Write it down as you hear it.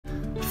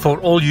For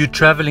all you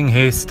traveling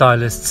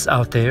hairstylists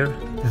out there,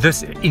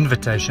 this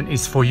invitation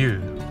is for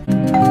you.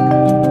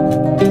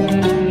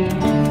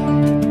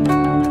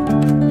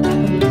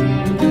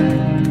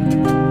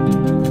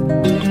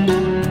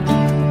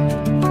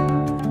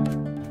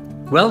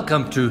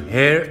 Welcome to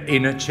Hair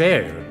in a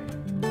Chair.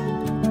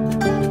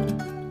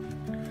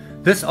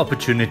 This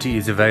opportunity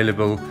is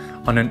available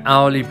on an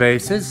hourly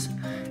basis,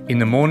 in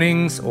the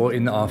mornings or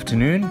in the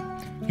afternoon.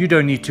 You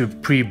don't need to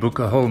pre-book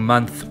a whole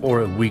month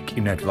or a week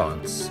in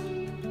advance.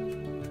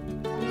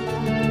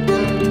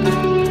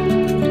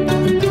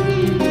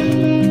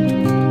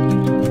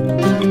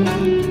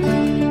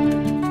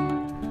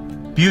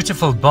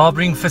 Beautiful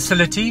barbering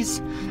facilities,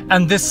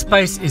 and this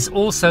space is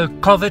also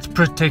COVID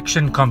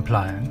protection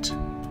compliant.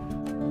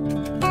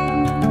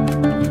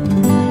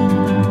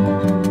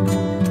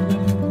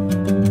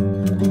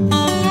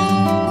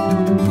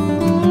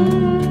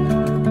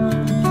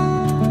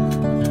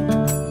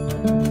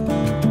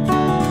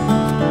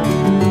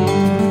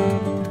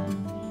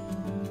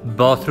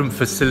 Bathroom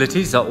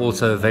facilities are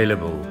also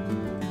available.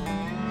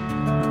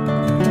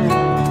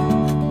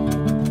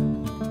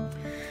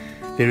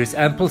 There is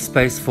ample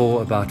space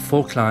for about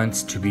 4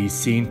 clients to be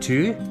seen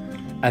to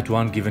at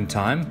one given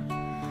time.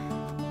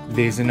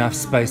 There's enough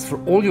space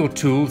for all your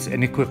tools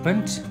and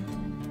equipment.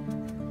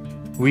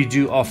 We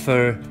do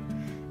offer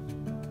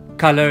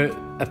color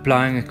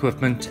applying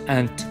equipment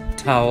and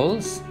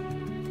towels,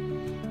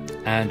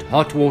 and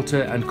hot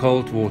water and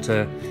cold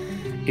water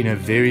in a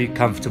very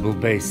comfortable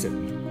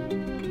basin.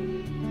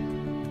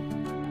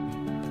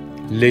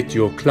 Let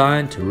your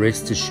client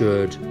rest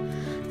assured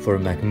for a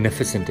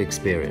magnificent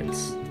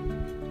experience.